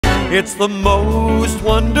It's the most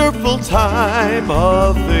wonderful time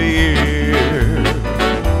of the year,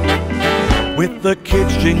 with the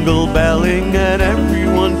kids jingle belling and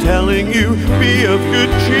everyone telling you be of good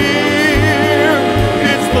cheer.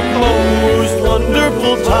 It's the most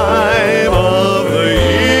wonderful time of the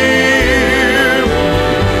year.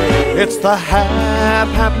 It's the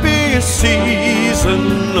happiest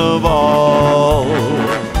season of all,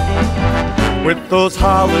 with those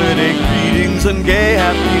holiday greetings and gay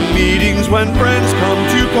happy meetings when friends come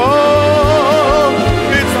to call.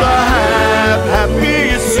 It's the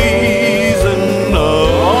happiest season of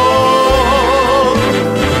all.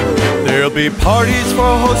 There'll be parties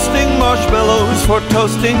for hosting, marshmallows for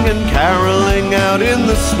toasting, and caroling out in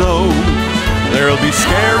the snow. There'll be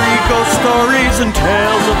scary ghost stories and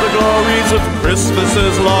tales of the glories of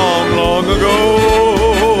Christmases long, long ago.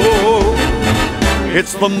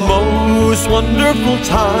 It's the most wonderful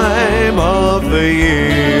time of the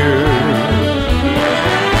year.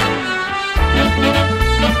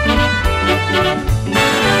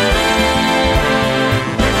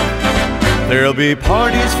 There'll be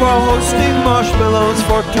parties for hosting, marshmallows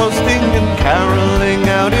for toasting, and caroling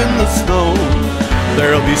out in the snow.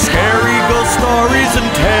 There'll be scary ghost stories and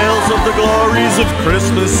tales of the glories of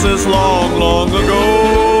Christmases long, long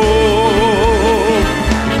ago.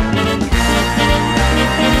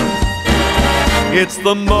 It's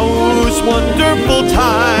the most wonderful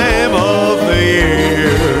time of the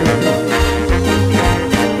year.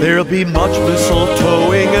 There'll be much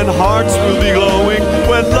mistletoeing and hearts will be glowing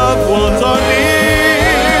when loved ones are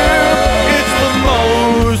near. It's the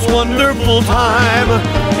most wonderful time.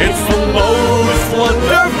 It's the most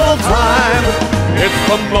wonderful time. It's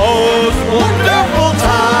the most wonderful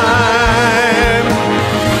time.